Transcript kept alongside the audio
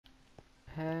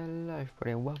Hello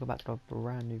everybody and welcome back to a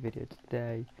brand new video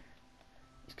today.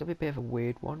 It's going to be a bit of a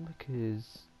weird one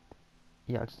because,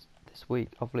 this week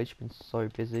I've literally been so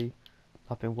busy.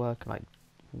 I've been working like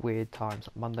weird times,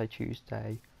 like Monday,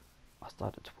 Tuesday, I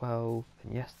started at 12,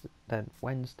 and then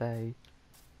Wednesday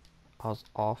I was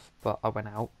off, but I went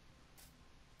out.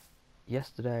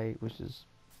 Yesterday was just,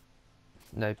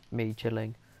 me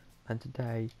chilling, and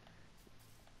today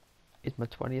is my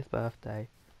 20th birthday,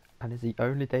 and it's the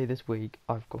only day this week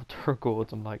I've got to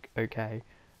record. I'm like, okay.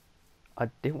 I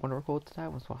didn't want to record today. I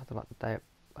was want to have like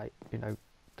the day,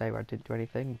 day where I didn't do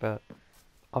anything. But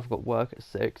I've got work at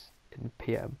 6 in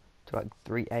PM to like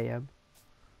 3 AM,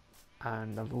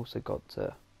 and I've also got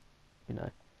to,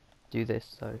 do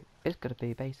this. So it's gonna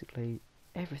be basically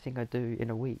everything I do in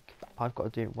a week. I've got to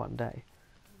do in one day.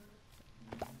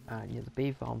 And yeah, the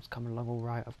bee farm's coming along all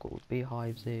right. I've got all the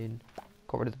beehives in.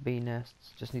 Got rid of the bee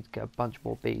nests. Just need to get a bunch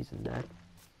more bees in there.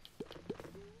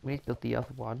 We need to build the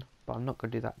other one, but I'm not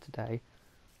gonna do that today.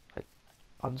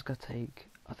 I'm just going to take,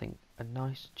 I think, a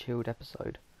nice chilled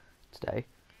episode today,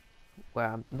 where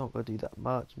I'm not going to do that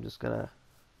much. I'm just going to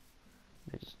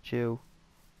just chill,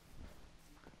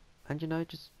 and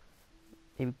just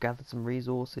maybe gather some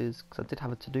resources, because I did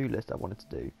have a to-do list I wanted to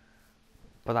do,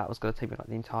 but that was going to take me like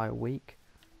the entire week,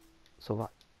 so like,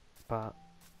 but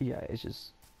yeah, it's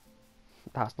just,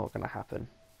 that's not going to happen,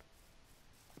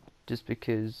 just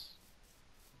because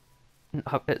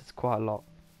it's quite a lot.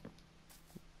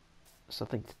 So I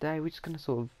think today we're just going to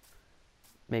sort of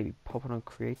maybe pop on a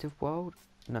creative world.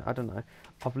 No, I don't know.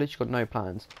 I've literally got no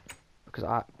plans because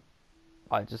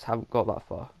I just haven't got that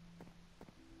far.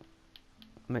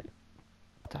 I mean,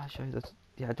 did I show this?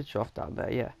 Yeah, I did show off down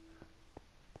there. Yeah.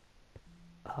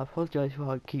 I apologise if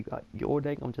I keep like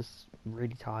yawning. I'm just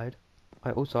really tired.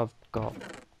 I also have got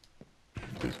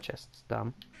these chests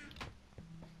done,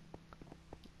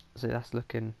 so that's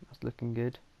looking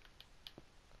good.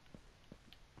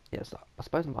 Yes, I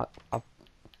suppose I'll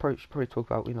probably talk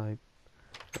about the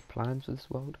plans for this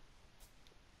world.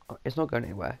 It's not going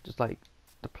anywhere. Just like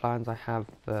the plans I have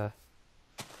for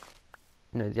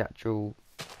the actual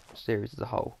series as a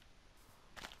whole.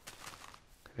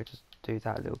 Maybe just do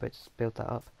that a little bit, just build that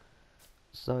up.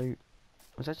 So,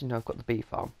 as you know, I've got the bee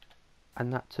farm,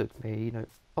 and that took me,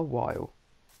 a while.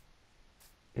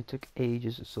 It took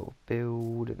ages to sort of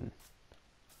build, and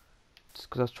just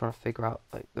because I was trying to figure out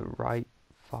like the right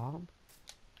farm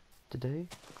to do.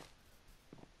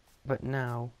 But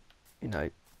now,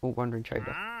 all wandering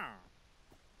trader.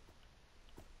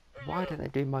 Why don't they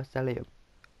do mycelium?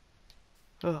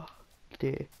 Oh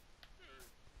dear.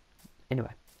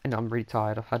 Anyway, and I'm really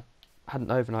tired. Had an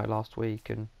overnight last week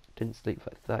and didn't sleep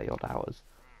for like 30 odd hours.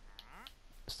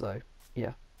 So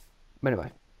yeah. But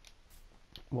anyway,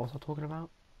 what was I talking about?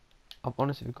 I've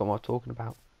honestly forgotten what I was talking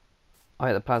about. I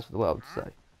had the plans for the world. So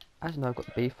as you know, I've got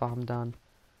the bee farm done.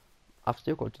 I've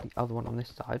still got to do the other one on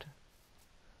this side.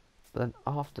 But then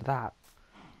after that,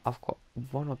 I've got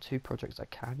one or two projects I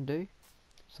can do.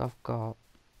 So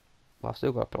I've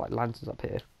still got to put like lanterns up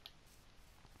here.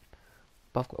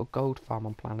 But I've got a gold farm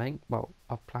I'm planning. Well,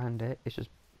 I've planned it. It's just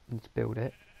need to build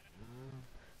it.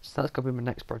 So that's gonna be my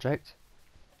next project.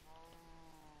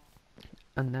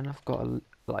 And then I've got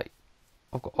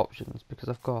I've got options because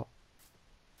I've got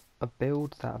a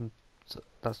build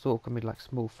that's sort of gonna be like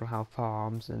small flower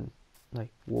farms and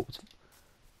water,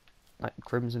 like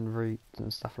crimson roots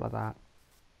and stuff like that.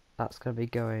 That's gonna be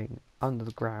going under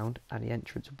the ground, and the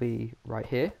entrance will be right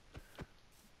here.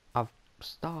 I've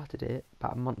started it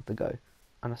about a month ago,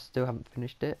 and I still haven't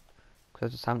finished it because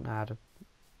I just haven't had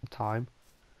time.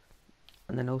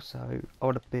 And then also I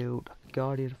want to build a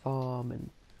guardian farm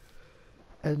and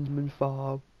enderman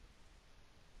farm,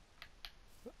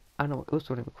 and I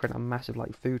also want to create a massive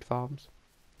food farms,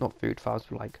 not food farms,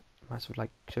 but massive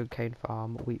sugarcane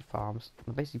farm, wheat farms,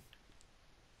 and basically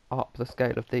up the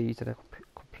scale of these in a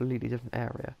completely different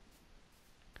area.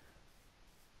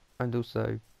 And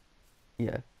also,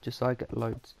 yeah, just so I get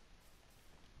loads,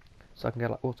 so I can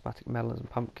get automatic melons and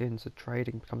pumpkins, so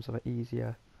trading becomes a bit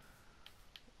easier.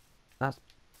 That's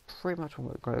pretty much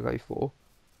what I'm going to go for.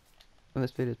 And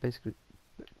this video is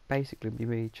basically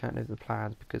me chatting over the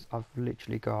plans because I've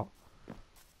literally got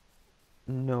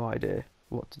no idea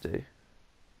what to do.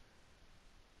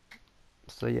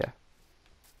 So yeah,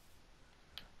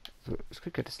 so it's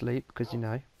good to go to sleep because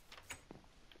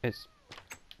it's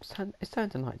time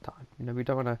to night time. We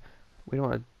don't want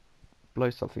to blow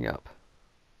something up.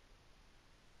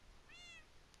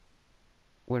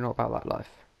 We're not about that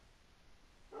life.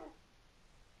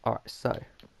 Alright, so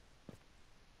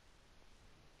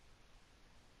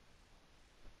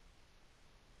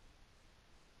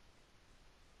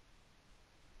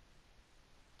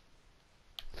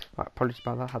Right, apologies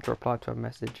about that. I had to reply to a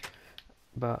message,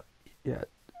 but yeah,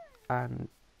 and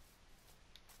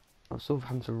I'm sort of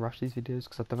having to rush these videos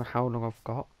because I don't know how long I've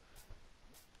got.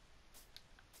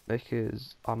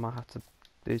 Because I might have to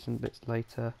do some bits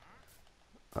later,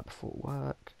 like before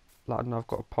work. Like I know I've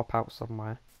got to pop out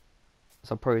somewhere,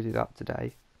 so I'll probably do that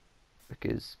today.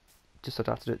 Because just so I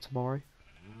don't have to do it tomorrow.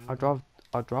 I'd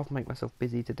rather make myself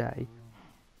busy today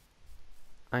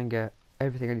and get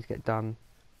everything I need to get done,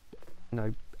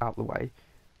 out the way,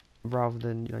 rather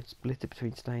than split it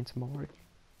between today and tomorrow.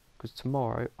 Because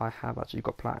tomorrow I have actually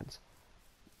got plans.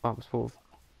 I'm sort of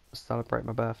celebrate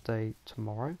my birthday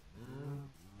tomorrow,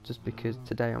 just because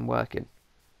today I'm working.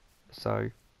 So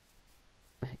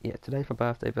yeah, today's my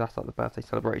birthday, but that's like the birthday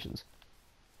celebrations.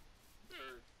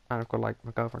 And I've got like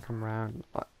my girlfriend coming around,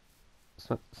 like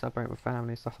celebrate with family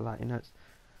and stuff like that.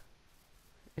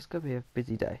 It's gonna be a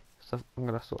busy day. So I'm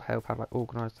gonna sort of help out, like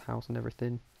organise the house and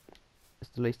everything. It's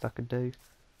the least I can do.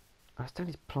 I still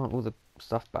need to plant all the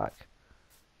stuff back.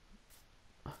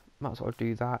 Might as well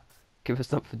do that. Give us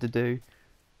something to do.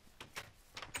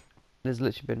 This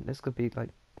could be like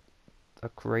a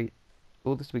great.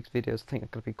 All this week's videos, I think, are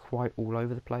gonna be quite all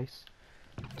over the place.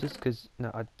 Just because,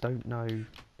 I don't know.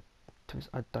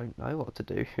 I don't know what to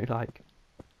do. Like,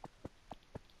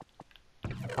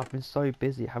 I've been so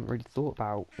busy, I haven't really thought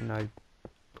about,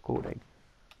 recording.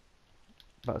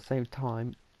 But at the same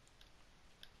time,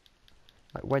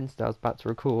 like Wednesday, I was about to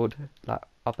record. Like,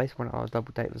 I basically went on a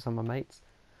double date with some of my mates,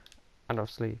 and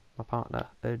obviously my partner.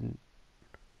 And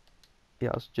yeah,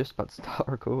 I was just about to start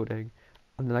recording,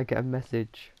 and then I get a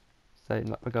message saying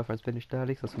like my girlfriend's finished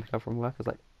early, so something up from work. I was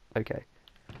like, okay.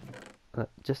 And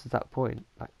just at that point,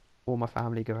 like all my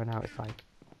family going out, it's like,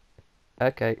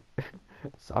 okay.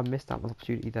 So I missed out on the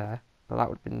opportunity there. But that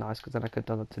would have been nice because then I could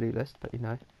have done a to-do list. But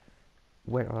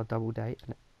went on a double date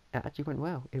and it actually went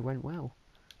well. It went well,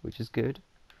 which is good.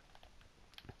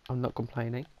 I'm not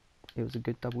complaining. It was a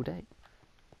good double date.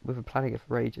 We've been planning it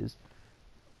for ages.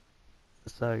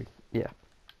 So yeah,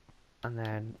 and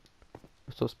then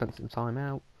we sort of spent some time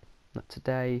out. Like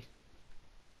today,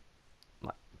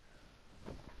 like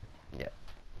yeah,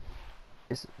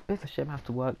 it's a bit of a shame I have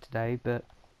to work today, but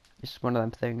it's just one of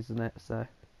them things, isn't it? So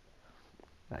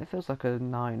it feels like a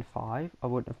 9-5. I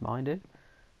wouldn't have minded.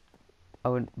 I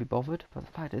wouldn't be bothered. But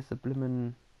the fact is, a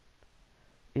bloomin',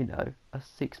 a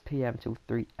 6 p.m. till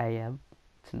 3 a.m.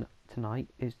 tonight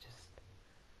is just,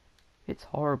 it's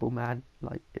horrible, man.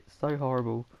 Like, it's so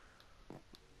horrible.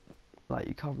 Like,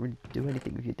 you can't really do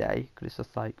anything with your day because it's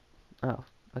just like, oh,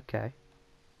 okay.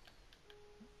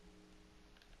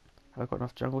 Have I got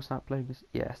enough jungle saplings?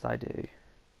 Yes, I do.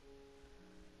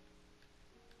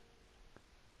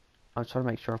 I'm trying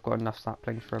to make sure I've got enough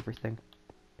saplings for everything.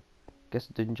 Guess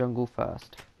I'm doing jungle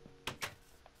first.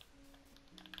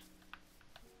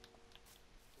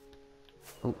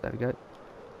 Oh, there we go.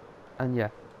 And yeah,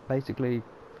 basically,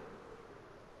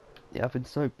 yeah, I've been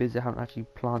so busy I haven't actually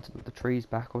planted the trees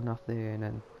back or nothing,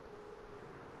 and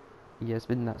yeah, it's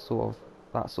been that sort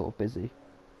of busy.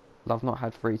 I've not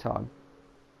had free time.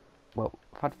 Well,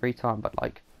 I've had free time, but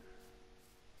like,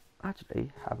 actually,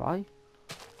 have I?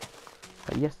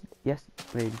 Yes,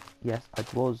 I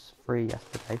was free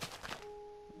yesterday,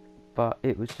 but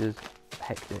it was just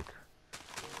hectic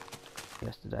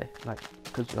yesterday, like,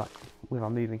 because like with our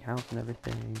moving house and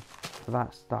everything,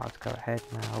 that's started to go ahead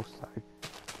now, so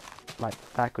like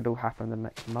that could all happen in the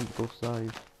next month or so.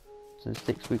 So in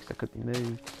 6 weeks that could be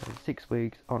moved. So in 6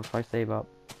 weeks I want to try to save up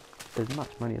as much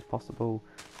money as possible.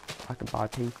 I can buy a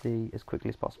PC as quickly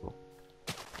as possible.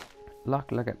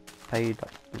 Luckily I get paid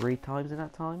like 3 times in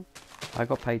that time. I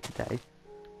got paid today,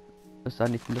 so I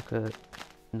need to look at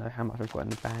how much I've got in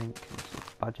the bank and sort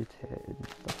of budget it and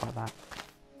stuff like that.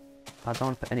 I don't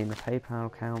want to put any in the PayPal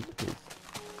account because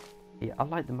yeah, I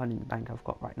like the money in the bank I've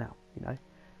got right now.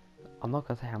 I'm not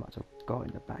gonna say how much I've got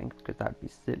in the bank because that'd be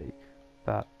silly,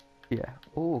 but yeah.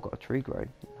 Oh, I've got a tree growing.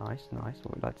 Nice.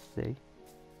 What we'd like to see.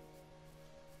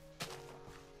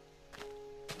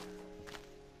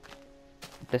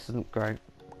 This isn't growing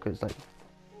because it's like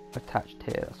attached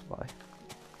here. That's why.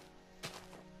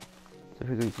 So if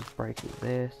we could just break it with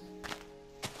this.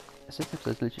 This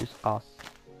episode is literally just us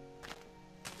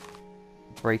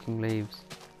breaking leaves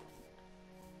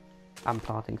and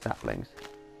planting saplings.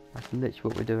 That's literally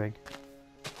what we're doing.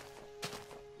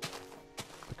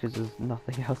 Because there's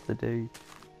nothing else to do.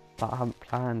 But I haven't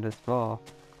planned as far.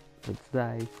 But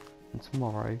today and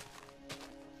tomorrow,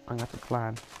 I'm going to have to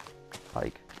plan,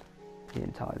 like, the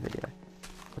entire video.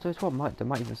 I'll tell you what I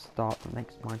might even start the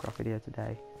next Minecraft video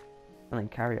today. And then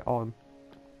carry it on.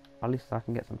 At least I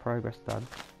can get some progress done.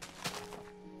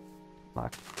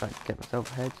 Like, don't get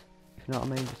myself ahead. If you know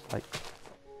what I mean, just like,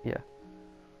 yeah.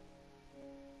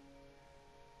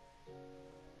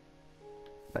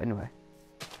 But anyway,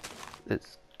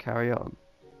 let's carry on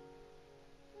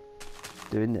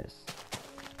doing this.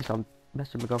 So I'm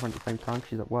messaging my girlfriend at the same time.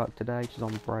 She's at work today. She's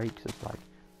on break. So it's like,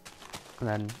 and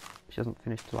then she doesn't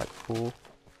finish till like 4.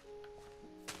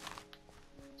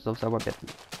 So obviously I won't be able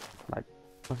to, like,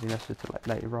 obviously message her till like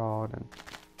later on, and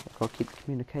I've got to keep the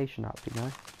communication up, you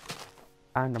know.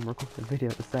 And I'm recording a video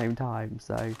at the same time,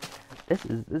 so this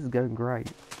is going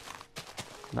great.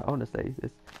 No, honestly,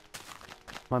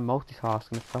 my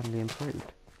multitasking has suddenly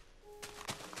improved.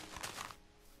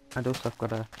 And also I've got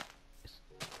to, it's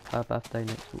her birthday in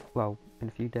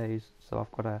a few days, so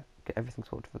I've got to get everything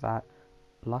sorted for that.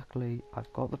 Luckily,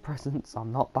 I've got the presents.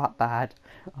 I'm not that bad.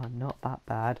 I'm not that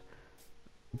bad.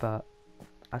 But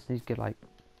I just need to get like,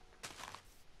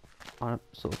 I've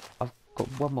got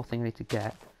one more thing I need to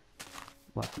get.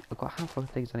 Well, I've got a handful of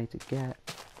things I need to get.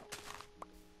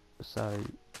 So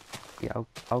yeah,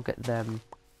 I'll get them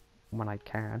when I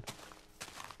can.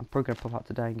 I'm probably gonna pop out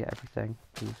today and get everything,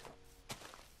 because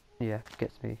yeah, it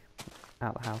gets me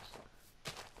out of the house.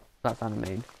 That sounded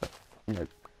mean, but you know,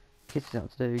 gets me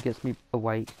out to do, gets me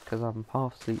awake, because I'm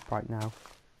half asleep right now.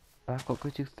 But I've got to go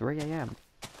to 3 AM.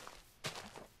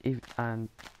 And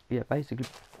yeah, basically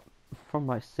from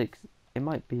like 6, it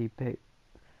might be a bit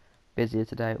busier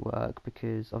today at work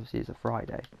because obviously it's a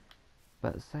Friday, but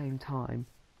at the same time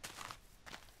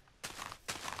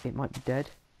it might be dead.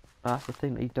 That's the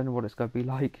thing, that you don't know what it's going to be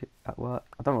like at work.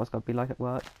 I don't know what it's going to be like at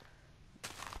work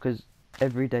because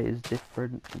every day is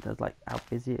different. There's like how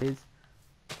busy it is.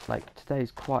 Like today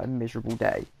is quite a miserable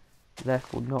day,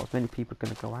 therefore not as many people are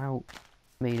going to go out,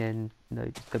 meaning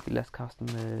there's going to be less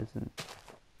customers, and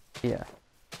yeah,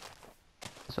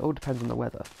 so it all depends on the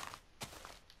weather.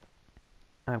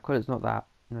 And because it's not that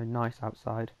nice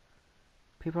outside,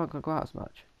 people aren't going to go out as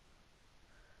much.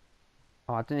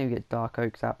 Oh, I didn't even get dark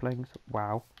oak saplings.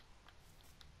 Wow.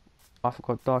 I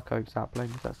forgot dark oak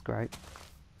saplings. That's great.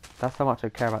 That's how much I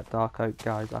care about dark oak,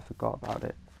 guys. I forgot about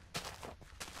it.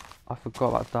 I forgot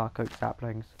about dark oak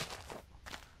saplings.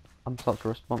 I'm such a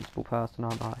responsible person,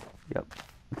 aren't I? Yep.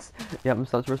 Yep, I'm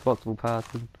such a responsible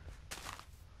person.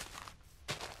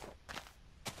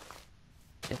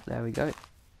 Yep, there we go.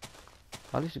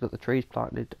 At least you've got the trees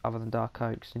planted other than dark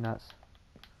oaks, that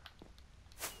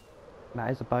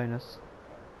is a bonus.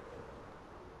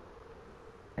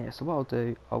 And yeah, so what I'll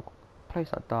do, I'll place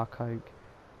that dark oak,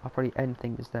 I'll probably end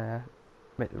things there,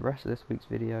 make the rest of this week's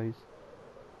videos,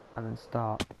 and then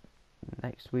start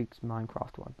next week's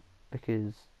Minecraft one,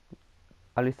 because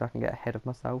at least I can get ahead of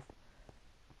myself,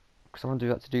 because I want to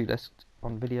do that to-do list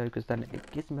on video, because then it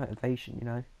gives me motivation,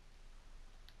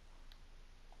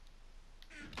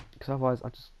 because otherwise I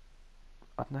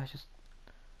don't know, it's just,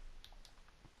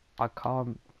 I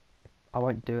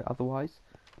won't do it otherwise.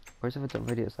 Whereas if I do a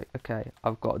video, it's like, okay,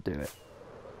 I've got to do it.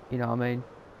 You know what I mean?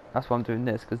 That's why I'm doing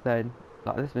this, because then,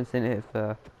 like, this has been sitting here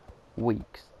for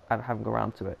weeks, and I haven't got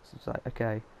around to it. So it's like,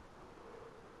 okay,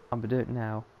 I'm going to do it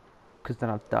now, because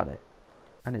then I've done it.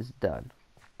 And it's done.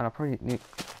 And I probably need,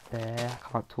 I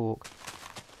can't talk.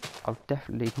 I'll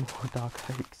definitely need more dark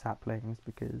oak saplings,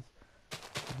 because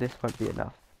this won't be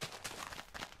enough.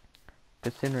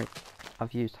 Considering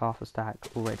I've used half a stack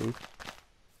already,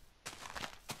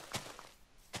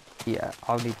 yeah,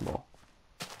 I'll need more.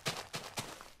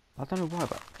 I don't know why,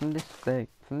 but from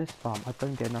this farm, I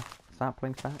don't get enough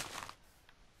sapling stacks.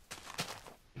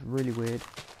 It's really weird.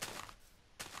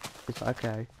 It's like,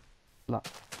 okay, like,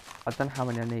 I don't know how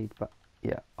many I need, but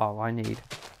yeah, I need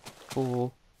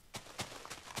 4,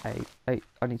 8,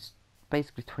 I need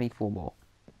basically 24 more.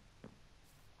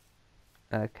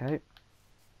 Okay.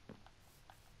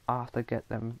 I'll have to get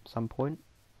them some point.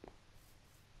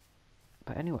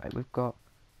 But anyway, we've got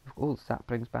all the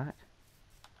saplings back.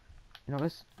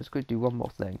 Let's go do one more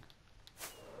thing.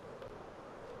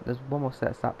 There's one more set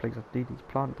of saplings I do need to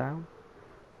plant down.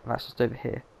 And that's just over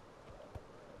here.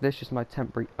 This is just my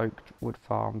temporary oak wood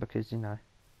farm, because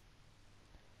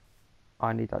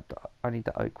I need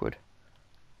that oak wood.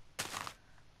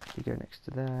 You go next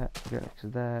to there, you go next to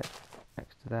there,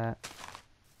 next to there.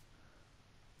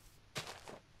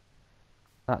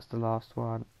 That's the last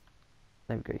one.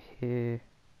 Then we go here.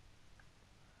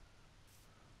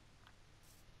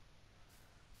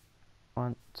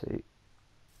 1, 2.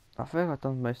 I feel like I've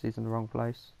done most of these in the wrong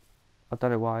place. I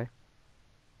don't know why.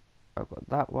 I've got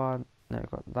that one. No,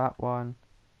 I've got that one.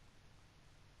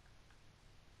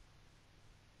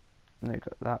 No, I've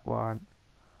got that one.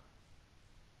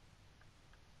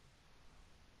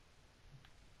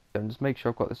 And just make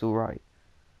sure I've got this all right.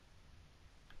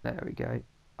 There we go.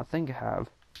 I think I have.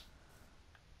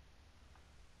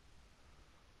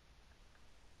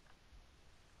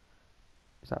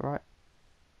 that right?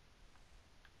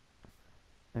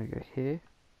 There we go here,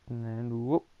 and then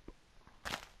whoop.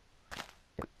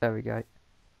 Yep, there we go.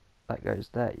 That goes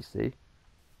there, you see.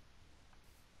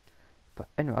 But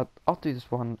anyway, I'll do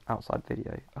this one outside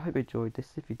video. I hope you enjoyed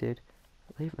this. If you did,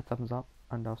 leave a thumbs up,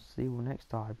 and I'll see you all next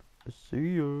time.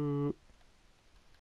 See ya!